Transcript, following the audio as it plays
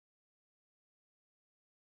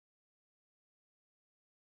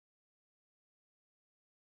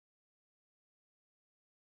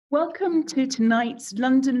Welcome to tonight's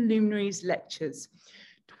London Luminaries lectures.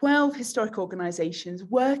 12 historic organisations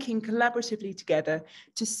working collaboratively together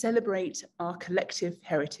to celebrate our collective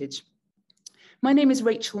heritage. My name is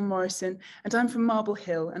Rachel Morrison and I'm from Marble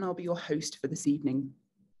Hill and I'll be your host for this evening.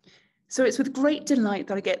 So it's with great delight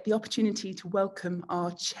that I get the opportunity to welcome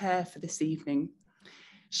our chair for this evening.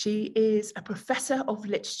 She is a Professor of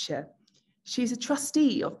Literature. She's a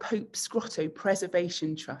trustee of Pope's Grotto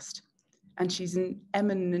Preservation Trust, and she's an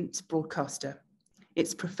eminent broadcaster.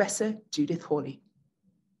 It's Professor Judith Hawley.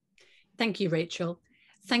 Thank you, Rachel.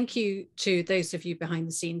 Thank you to those of you behind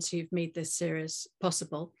the scenes who've made this series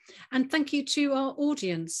possible. And thank you to our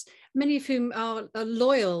audience, many of whom are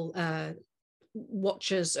loyal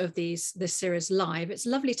watchers of this series live. It's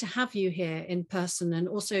lovely to have you here in person, and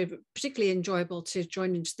also particularly enjoyable to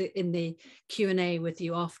join in the Q&A with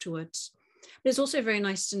you afterwards. But it's also very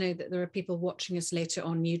nice to know that there are people watching us later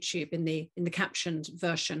on YouTube in the captioned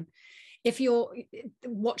version. If you're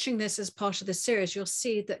watching this as part of the series, you'll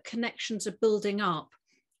see that connections are building up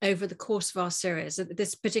over the course of our series.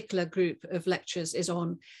 This particular group of lectures is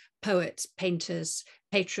on poets, painters,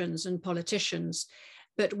 patrons, and politicians.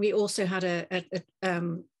 But we also had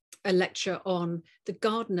a lecture on the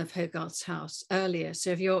garden of Hogarth's house earlier.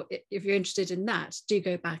 So if you're interested in that, do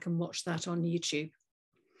go back and watch that on YouTube.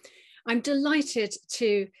 I'm delighted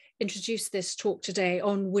to introduce this talk today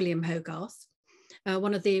on William Hogarth,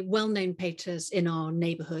 one of the well-known painters in our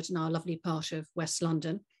neighbourhood, in our lovely part of West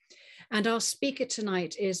London. And our speaker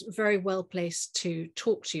tonight is very well placed to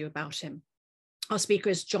talk to you about him. Our speaker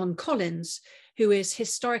is John Colins, who is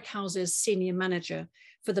Historic Houses Senior Manager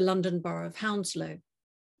for the London Borough of Hounslow.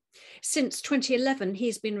 Since 2011,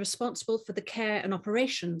 he's been responsible for the care and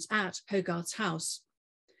operations at Hogarth's house.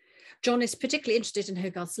 John is particularly interested in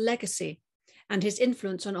Hogarth's legacy and his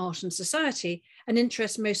influence on art and society, an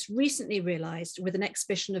interest most recently realised with an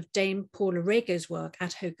exhibition of Dame Paula Rego's work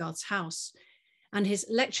at Hogarth's house. And his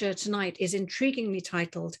lecture tonight is intriguingly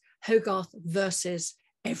titled Hogarth versus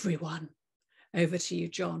Everyone. Over to you,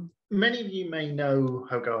 John. Many of you may know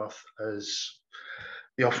Hogarth as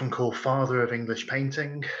the often called father of English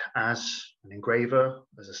painting, as an engraver,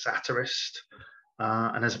 as a satirist,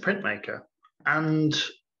 and as a printmaker. And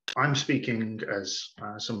I'm speaking as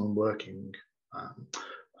someone working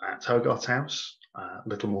at Hogarth's house, a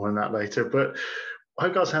little more on that later, but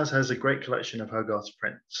Hogarth's house has a great collection of Hogarth's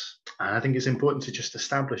prints. And I think it's important to just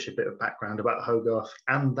establish a bit of background about Hogarth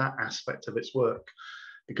and that aspect of its work,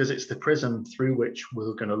 because it's the prism through which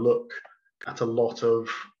we're going to look at a lot of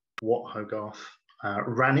what Hogarth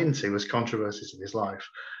ran into as controversies in his life.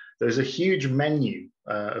 There's a huge menu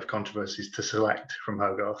of controversies to select from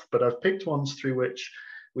Hogarth, but I've picked ones through which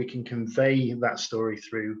we can convey that story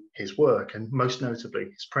through his work, and most notably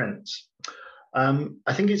his prints.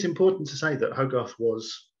 I think it's important to say that Hogarth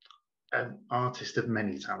was an artist of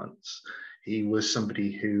many talents. He was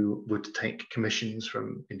somebody who would take commissions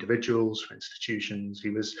from individuals, from institutions.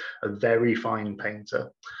 He was a very fine painter,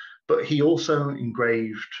 but he also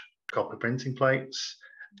engraved copper printing plates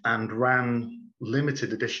and ran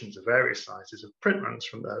limited editions of various sizes of print runs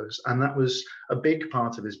from those. And that was a big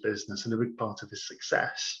part of his business and a big part of his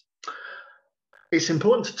success. It's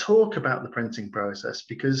important to talk about the printing process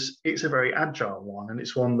because it's a very agile one, and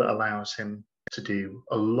it's one that allows him to do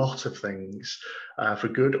a lot of things for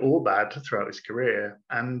good or bad throughout his career.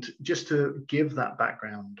 And just to give that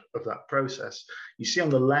background of that process, you see on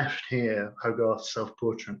the left here, Hogarth's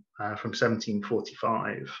self-portrait from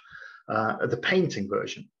 1745, the painting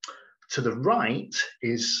version. To the right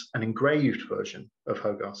is an engraved version of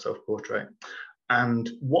Hogarth's self-portrait. And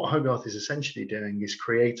what Hogarth is essentially doing is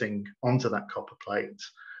creating onto that copper plate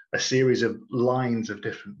a series of lines of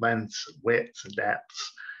different lengths, widths, and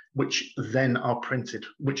depths, which then are printed,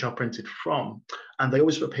 from. And they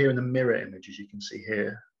always appear in the mirror image, as you can see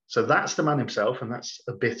here. So that's the man himself, and that's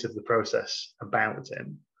a bit of the process about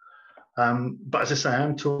him. But as I say,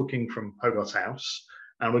 I'm talking from Hogarth's house,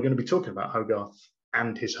 and we're going to be talking about Hogarth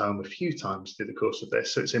and his home a few times through the course of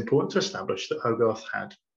this. So it's important to establish that Hogarth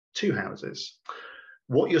had two houses.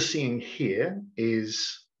 What you're seeing here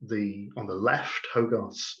is on the left,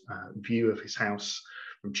 Hogarth's view of his house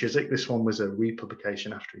from Chiswick. This one was a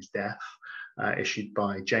republication after his death, issued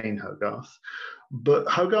by Jane Hogarth. But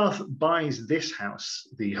Hogarth buys this house,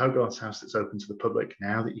 the Hogarth's house that's open to the public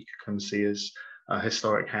now, that you can come see as a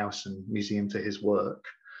historic house and museum to his work.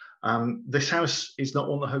 This house is not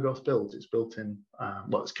one that Hogarth built. It's built in,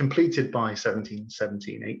 it's completed by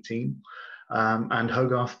 1717-18, and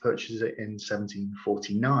Hogarth purchases it in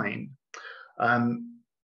 1749.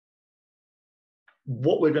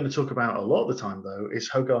 What we're going to talk about a lot of the time, though, is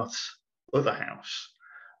Hogarth's other house.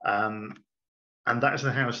 and that is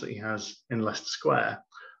the house that he has in Leicester Square.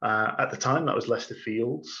 At the time, that was Leicester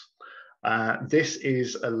Fields. This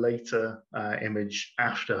is a later image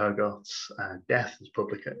after Hogarth's death, as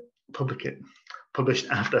published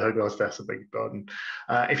after Hogarth's death, I beg your pardon.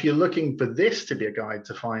 If you're looking for this to be a guide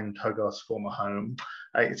to find Hogarth's former home,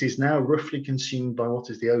 it is now roughly consumed by what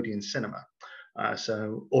is the Odeon cinema.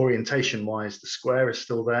 So orientation-wise, the square is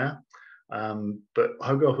still there, but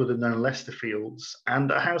Hogarth would have known Leicester Fields, and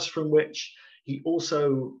a house from which he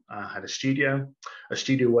also had a studio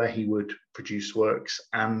where he would produce works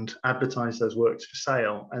and advertise those works for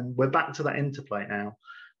sale. And we're back to that interplay now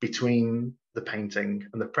between the painting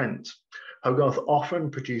and the print. Hogarth often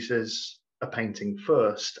produces a painting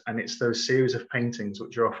first, and it's those series of paintings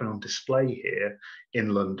which are often on display here in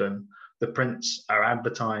London. The prints are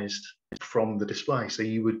advertised from the display. So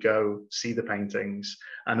you would go see the paintings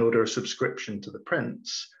and order a subscription to the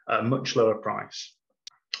prints at a much lower price.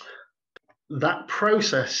 That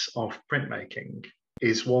process of printmaking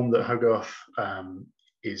is one that Hogarth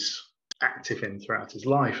is active in throughout his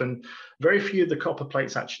life, and very few of the copper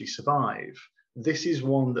plates actually survive. This is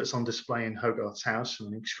one that's on display in Hogarth's house from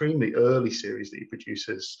an extremely early series that he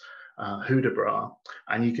produces, Hudibras,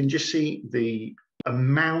 and you can just see the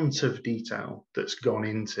amount of detail that's gone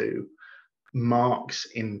into marks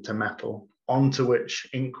into metal onto which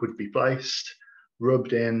ink would be placed,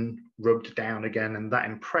 rubbed in, rubbed down again, and that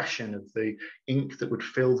impression of the ink that would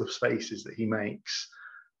fill the spaces that he makes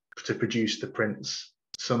to produce the prints,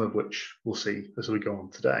 some of which we'll see as we go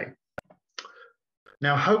on today.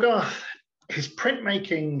 Now, Hogarth, his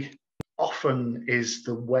printmaking often is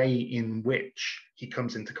the way in which he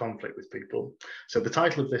comes into conflict with people. So the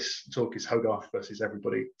title of this talk is Hogarth versus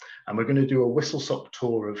Everybody, and we're going to do a whistle-stop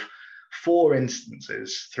tour of 4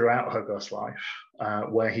 instances throughout Hogarth's life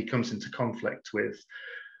where he comes into conflict with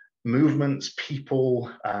movements,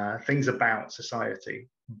 people, things about society.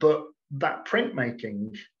 But that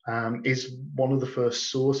printmaking is one of the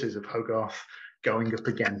first sources of Hogarth going up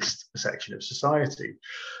against a section of society.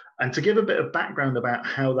 And to give a bit of background about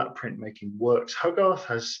how that printmaking works, Hogarth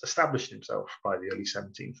has established himself by the early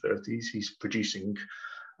 1730s. He's producing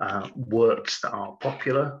works that are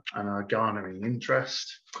popular and are garnering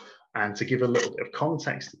interest. And to give a little bit of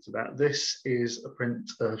context to that, this is a print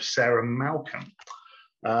of Sarah Malcolm.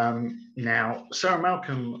 Now, Sarah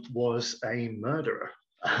Malcolm was a murderer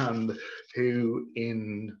who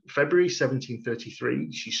in February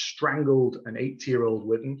 1733, she strangled an 80-year-old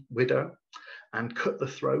widow and cut the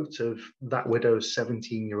throat of that widow's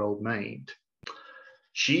 17-year-old maid.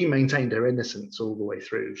 She maintained her innocence all the way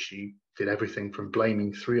through. She did everything from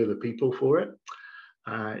blaming 3 other people for it.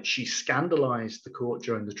 She scandalized the court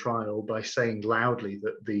during the trial by saying loudly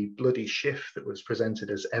that the bloody shift that was presented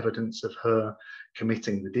as evidence of her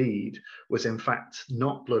committing the deed was in fact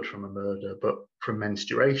not blood from a murder, but from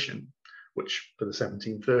menstruation, which for the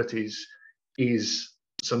 1730s is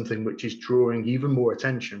something which is drawing even more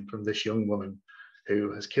attention from this young woman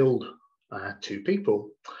who has killed 2 people.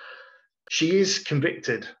 She is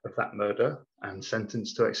convicted of that murder and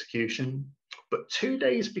sentenced to execution, but 2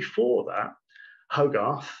 days before that,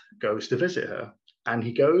 Hogarth goes to visit her, and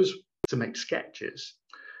he goes to make sketches.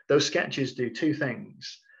 Those sketches do 2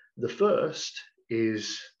 things. The first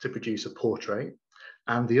is to produce a portrait,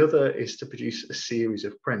 and the other is to produce a series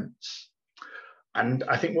of prints. And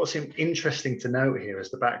I think what's interesting to note here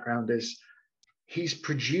as the background is he's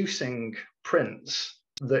producing prints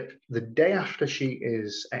that the day after she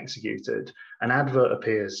is executed, an advert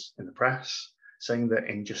appears in the press saying that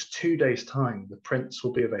in just 2 days' time, the prints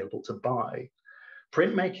will be available to buy.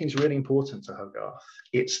 Printmaking is really important to Hogarth.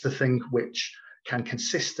 It's the thing which can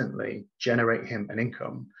consistently generate him an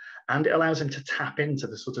income, and it allows him to tap into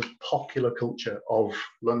the sort of popular culture of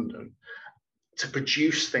London to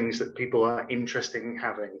produce things that people are interested in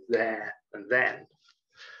having there and then.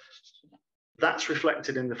 That's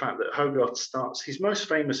reflected in the fact that Hogarth starts, he's most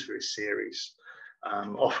famous for his series,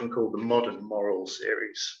 often called the Modern Moral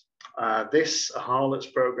series. This, A Harlot's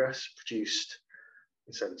Progress, produced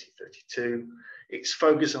in 1732. It's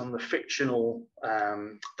focused on the fictional,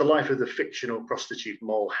 the life of the fictional prostitute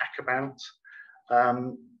Moll Hackabout.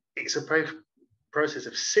 It's a process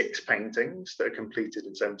of 6 paintings that are completed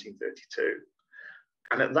in 1732.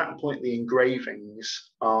 And at that point, the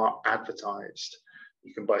engravings are advertised.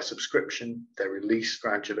 You can buy a subscription, they're released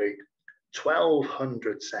gradually.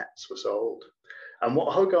 1,200 sets were sold. And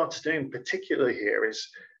what Hogarth's doing particularly here is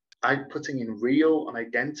putting in real and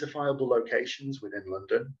identifiable locations within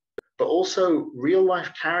London, but also real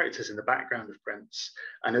life characters in the background of prints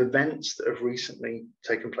and events that have recently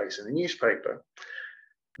taken place in the newspaper.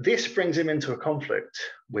 This brings him into a conflict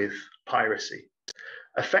with piracy.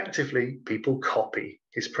 Effectively, people copy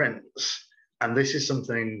his prints. And this is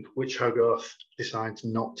something which Hogarth decides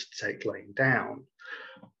not to take laying down.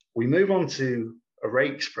 We move on to A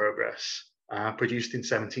Rake's Progress, produced in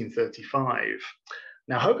 1735.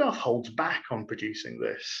 Now, Hogarth holds back on producing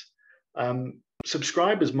this.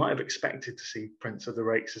 Subscribers might have expected to see prints of the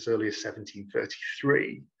Rakes as early as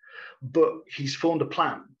 1733, but he's formed a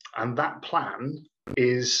plan, and that plan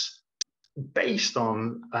is based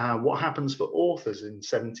on what happens for authors in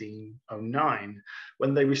 1709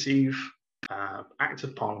 when they receive Act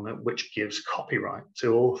of Parliament which gives copyright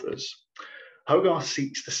to authors. Hogarth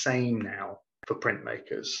seeks the same now for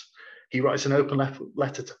printmakers. He writes an open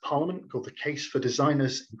letter to Parliament called The Case for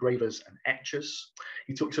Designers, Engravers and Etchers.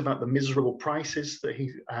 He talks about the miserable prices that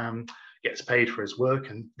he gets paid for his work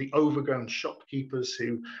and the overgrown shopkeepers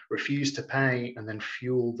who refuse to pay and then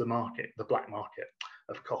fuel the market, the black market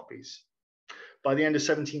of copies. By the end of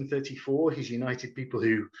 1734, he's united people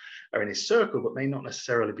who are in his circle but may not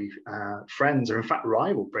necessarily be friends or in fact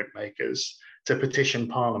rival printmakers to petition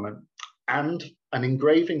Parliament. And an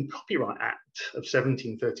Engraving Copyright Act of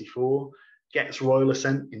 1734 gets royal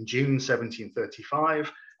assent in June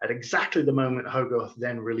 1735 at exactly the moment Hogarth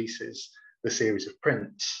then releases the series of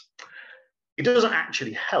prints. It doesn't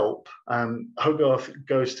actually help. Hogarth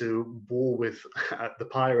goes to war with the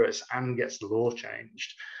pirates and gets the law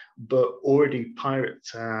changed, but already pirate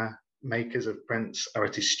makers of prints are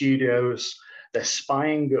at his studios. They're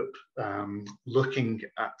spying up, looking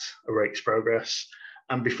at A Rake's Progress.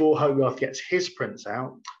 And before Hogarth gets his prints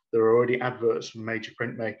out, there are already adverts from major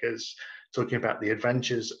printmakers talking about the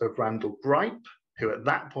adventures of Randall Gripe, who at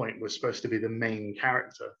that point was supposed to be the main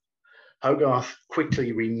character. Hogarth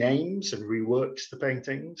quickly renames and reworks the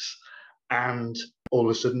paintings, and all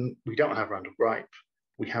of a sudden, we don't have Randall Gripe.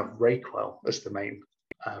 We have Rakewell as the main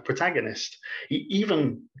protagonist. He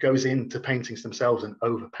even goes into paintings themselves and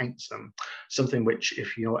overpaints them, something which,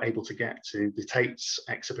 if you're able to get to the Tate's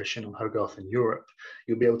exhibition on Hogarth in Europe,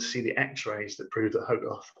 you'll be able to see the x-rays that prove that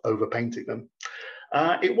Hogarth overpainted them.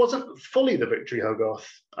 It wasn't fully the victory Hogarth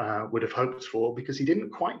would have hoped for, because he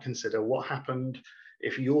didn't quite consider what happened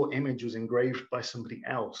if your image was engraved by somebody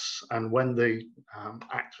else. And when the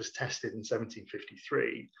Act was tested in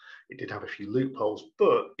 1753, it did have a few loopholes,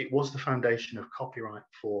 but it was the foundation of copyright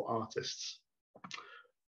for artists.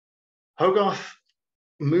 Hogarth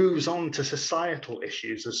moves on to societal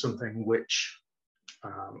issues as something which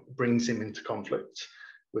brings him into conflict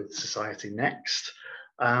with society next.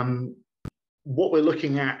 What we're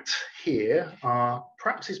looking at here are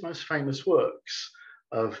perhaps his most famous works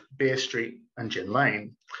of Beer Street and Gin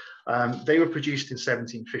Lane. They were produced in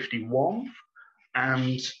 1751,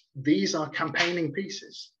 and these are campaigning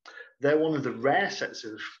pieces. They're one of the rare sets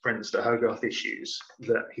of prints that Hogarth issues,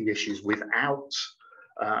 that he issues without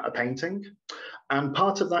a painting. And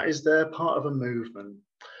part of that is they're part of a movement.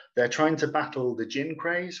 They're trying to battle the gin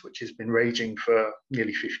craze, which has been raging for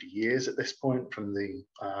nearly 50 years at this point, from the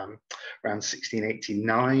around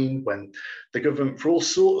 1689, when the government, for all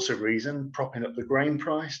sorts of reasons, propping up the grain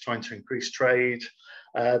price, trying to increase trade,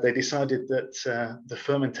 they decided that the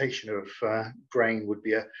fermentation of grain would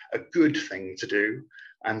be a good thing to do.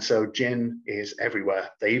 And so gin is everywhere.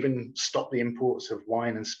 They even stopped the imports of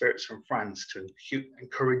wine and spirits from France to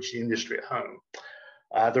encourage the industry at home.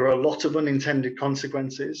 There are a lot of unintended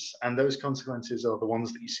consequences, and those consequences are the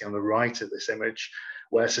ones that you see on the right of this image,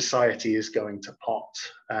 where society is going to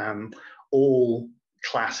pot. All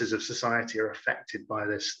classes of society are affected by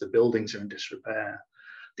this. The buildings are in disrepair.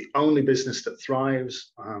 The only business that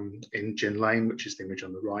thrives in Gin Lane, which is the image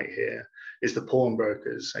on the right here, is the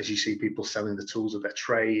pawnbrokers, as you see people selling the tools of their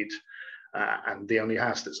trade. And the only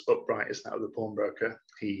house that's upright is that of the pawnbroker.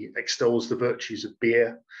 He extols the virtues of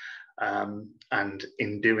beer. And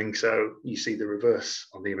in doing so, you see the reverse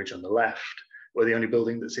on the image on the left, where the only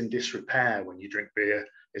building that's in disrepair when you drink beer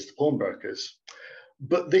is the pawnbrokers.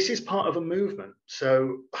 But this is part of a movement.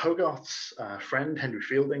 So Hogarth's friend, Henry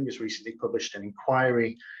Fielding, has recently published an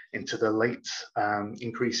inquiry into the late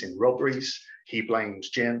increase in robberies. He blames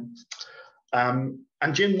gin. And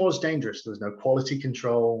gin was dangerous. There was no quality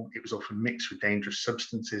control. It was often mixed with dangerous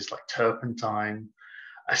substances like turpentine.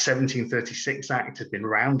 A 1736 Act had been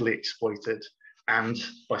roundly exploited, and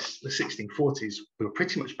by the 1640s, we were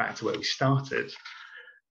pretty much back to where we started.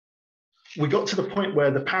 We got to the point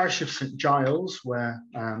where the parish of St Giles, where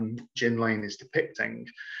Gin Lane is depicting,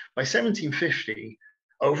 by 1750,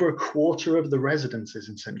 over a quarter of the residences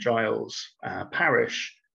in St Giles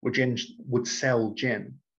parish would sell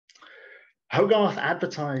gin. Hogarth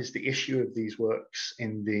advertised the issue of these works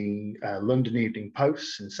in the London Evening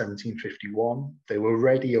Post in 1751. They were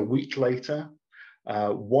ready a week later,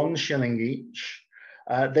 1 shilling each.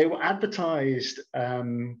 They were advertised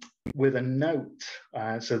with a note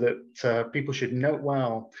so that people should note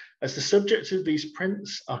well, as the subjects of these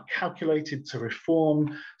prints are calculated to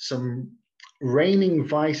reform some reigning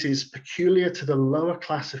vices peculiar to the lower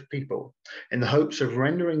class of people. In the hopes of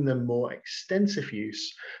rendering them more extensive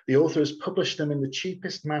use, the author has published them in the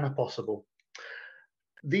cheapest manner possible.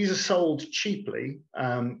 These are sold cheaply,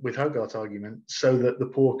 with Hogarth's argument, so that the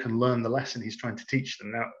poor can learn the lesson he's trying to teach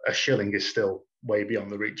them. Now, a shilling is still way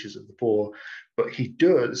beyond the reaches of the poor, but he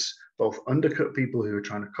does both undercut people who are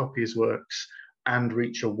trying to copy his works and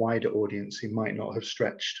reach a wider audience he might not have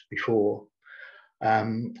stretched before.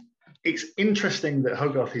 It's interesting that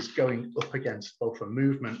Hogarth is going up against both a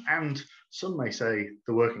movement and, some may say,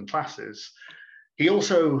 the working classes. He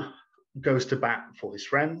also goes to bat for his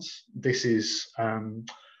friends. This is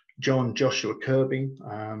John Joshua Kirby.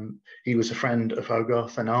 He was a friend of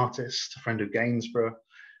Hogarth, an artist, a friend of Gainsborough,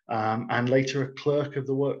 and later a clerk of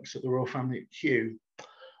the works at the Royal Family at Kew.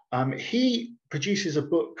 He produces a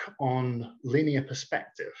book on linear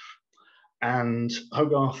perspective, and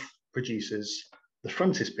Hogarth produces the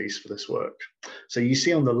frontispiece for this work. So you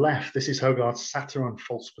see on the left, this is Hogarth's Satire on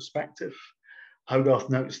False Perspective. Hogarth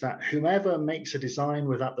notes that whomever makes a design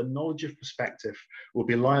without the knowledge of perspective will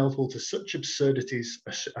be liable to such absurdities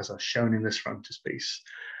as are shown in this frontispiece.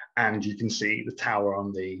 And you can see the tower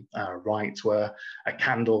on the right, where a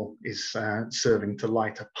candle is serving to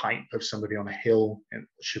light a pipe of somebody on a hill. It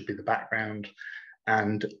should be the background.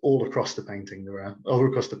 And all across the painting, all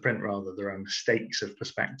across the print rather, there are mistakes of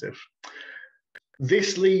perspective.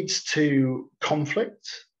 This leads to conflict.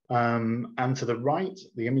 And to the right,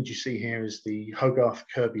 the image you see here is the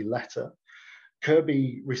Hogarth-Kirby letter.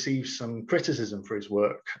 Kirby receives some criticism for his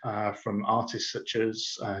work from artists such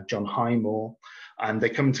as John Highmore, and they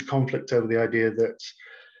come into conflict over the idea that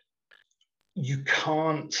you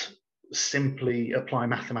can't simply apply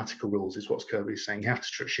mathematical rules, is what Kirby is saying. You have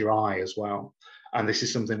to trust your eye as well. And this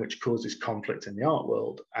is something which causes conflict in the art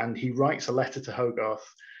world. And he writes a letter to Hogarth.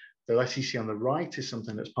 The letter you see on the right is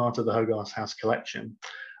something that's part of the Hogarth House collection,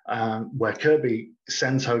 where Kirby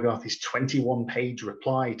sends Hogarth his 21-page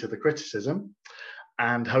reply to the criticism,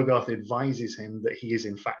 and Hogarth advises him that he is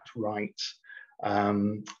in fact right.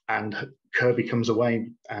 And Kirby comes away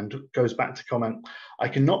and goes back to comment, "I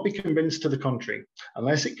cannot be convinced to the contrary,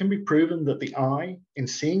 unless it can be proven that the eye, in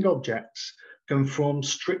seeing objects, conforms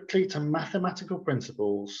strictly to mathematical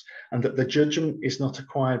principles, and that the judgment is not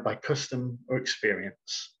acquired by custom or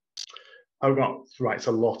experience." Hogarth writes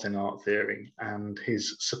a lot in art theory, and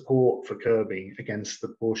his support for Kirby against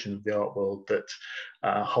the portion of the art world that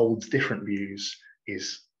holds different views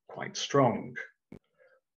is quite strong.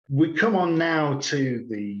 We come on now to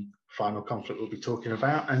the final conflict we'll be talking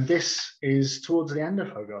about, and this is towards the end of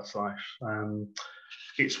Hogarth's life.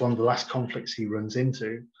 It's one of the last conflicts he runs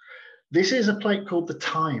into. This is a plate called The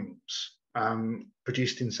Times,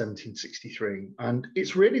 produced in 1763, and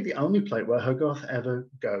it's really the only plate where Hogarth ever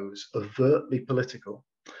goes overtly political.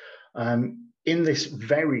 In this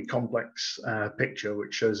very complex picture,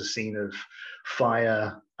 which shows a scene of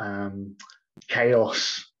fire,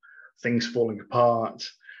 chaos, things falling apart,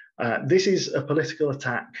 this is a political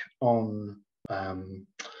attack on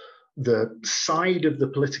the side of the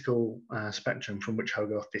political spectrum from which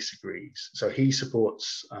Hogarth disagrees. So he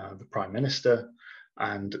supports the Prime Minister,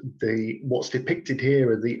 and what's depicted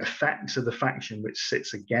here are the effects of the faction which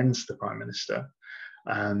sits against the Prime Minister,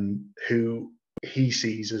 who he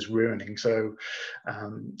sees as ruining. So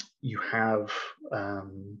you have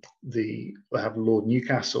Lord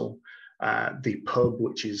Newcastle, the pub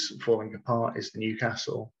which is falling apart is the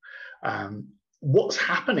Newcastle. What's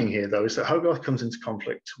happening here, though, is that Hogarth comes into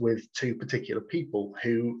conflict with two particular people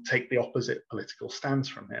who take the opposite political stance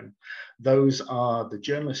from him. Those are the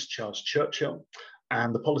journalist Charles Churchill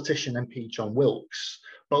and the politician MP John Wilkes,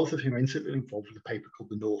 both of whom are intimately involved with a paper called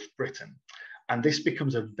The North Briton. And this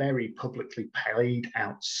becomes a very publicly played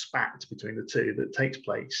out spat between the two that takes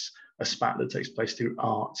place, a spat that takes place through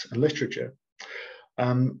art and literature.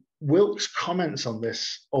 Wilkes comments on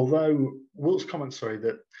this,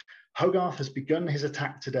 that Hogarth has begun his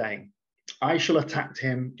attack today. I shall attack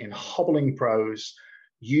him in hobbling prose,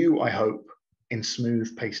 you, I hope, in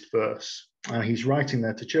smooth-paced verse. He's writing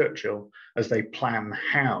there to Churchill as they plan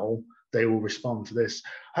how they will respond to this.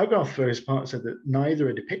 Hogarth, for his part, said that neither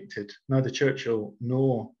Churchill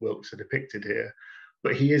nor Wilkes are depicted here,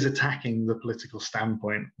 but he is attacking the political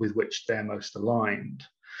standpoint with which they're most aligned.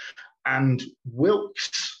 And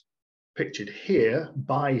Wilkes, pictured here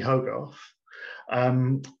by Hogarth,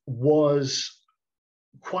 was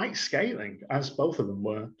quite scathing, as both of them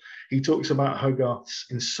were. He talks about Hogarth's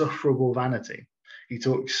insufferable vanity. He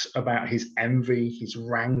talks about his envy, his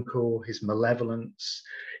rancor, his malevolence.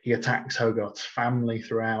 He attacks Hogarth's family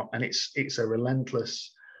throughout, and it's a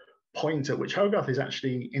relentless point at which Hogarth is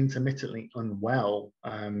actually intermittently unwell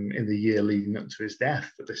in the year leading up to his death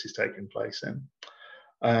that this is taking place in.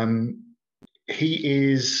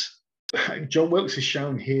 John Wilkes is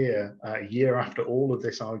shown here a year after all of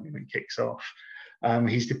this argument kicks off.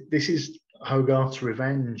 This is Hogarth's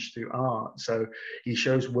revenge through art. So he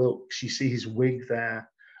shows Wilkes, you see his wig there,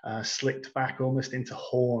 slicked back almost into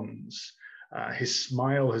horns. His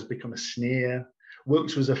smile has become a sneer.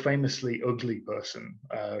 Wilkes was a famously ugly person,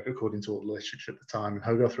 according to all the literature at the time, and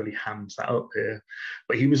Hogarth really hams that up here.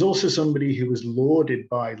 But he was also somebody who was lauded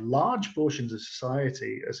by large portions of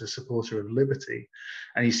society as a supporter of liberty.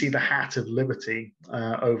 And you see the hat of liberty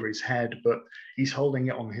over his head, but he's holding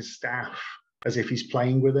it on his staff as if he's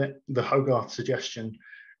playing with it. The Hogarth suggestion,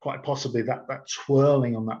 quite possibly that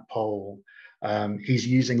twirling on that pole, he's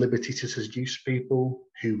using liberty to seduce people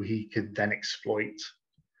who he could then exploit.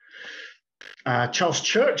 Charles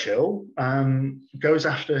Churchill goes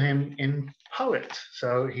after him in poet,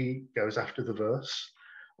 so he goes after the verse,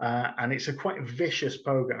 and it's a quite vicious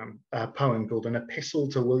poem called An Epistle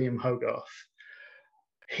to William Hogarth.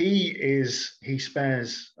 He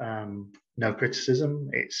spares no criticism.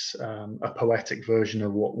 It's a poetic version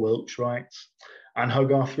of what Wilkes writes, and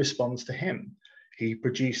Hogarth responds to him. He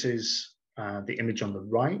produces the image on the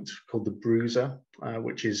right called the Bruiser,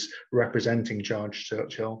 which is representing Charles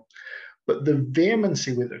Churchill. But the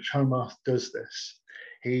vehemency with which Hogarth does this,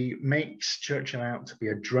 he makes Churchill out to be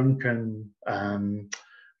a drunken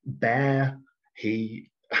bear. He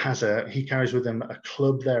carries with him a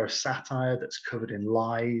club there, a satire that's covered in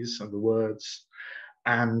lies and the words.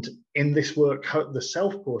 And in this work, the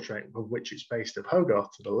self-portrait of which it's based of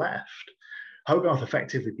Hogarth to the left, Hogarth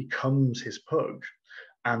effectively becomes his pug.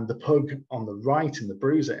 And the pug on the right in the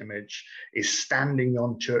Bruiser image is standing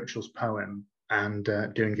on Churchill's poem and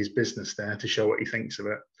doing his business there to show what he thinks of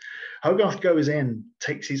it. Hogarth goes in,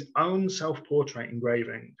 takes his own self-portrait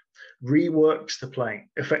engraving, reworks the plate,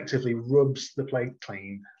 effectively rubs the plate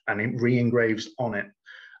clean, and it re-engraves on it.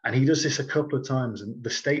 And he does this a couple of times, and the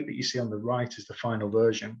state that you see on the right is the final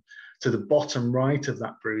version. To the bottom right of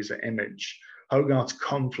that Bruiser image, Hogarth's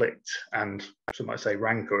conflict, and some might say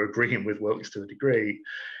rancor, agreeing with Wilkes to a degree,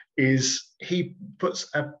 is he puts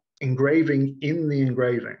an engraving in the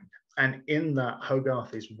engraving. And in that,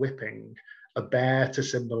 Hogarth is whipping a bear to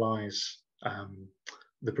symbolize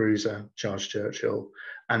the Bruiser, Charles Churchill,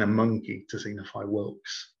 and a monkey to signify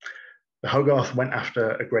Wilkes. Hogarth went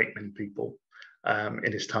after a great many people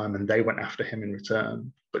in his time, and they went after him in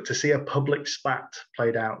return. But to see a public spat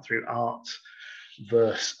played out through art,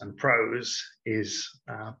 verse, and prose is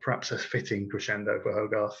perhaps a fitting crescendo for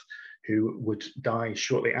Hogarth, who would die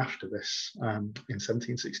shortly after this in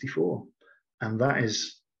 1764. And that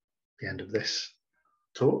is the end of this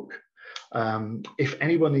talk. If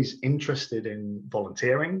anyone is interested in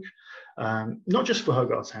volunteering, not just for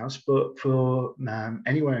Hogarth's House, but for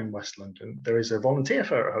anywhere in West London, there is a volunteer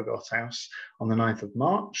fair at Hogarth's House on the 9th of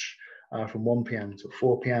March from 1 p.m. to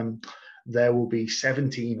 4 p.m. There will be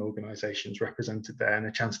 17 organisations represented there, and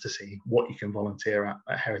a chance to see what you can volunteer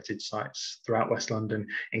at heritage sites throughout West London,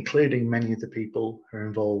 including many of the people who are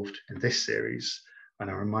involved in this series, and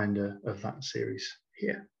a reminder of that series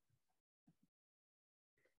here.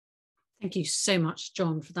 Thank you so much,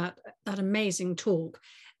 John, for that amazing talk.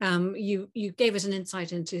 You gave us an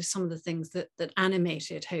insight into some of the things that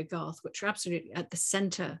animated Hogarth, which were absolutely at the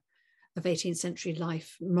centre of 18th century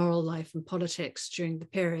life, moral life and politics during the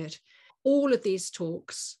period. All of these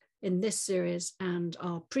talks in this series and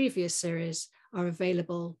our previous series are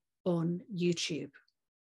available on YouTube.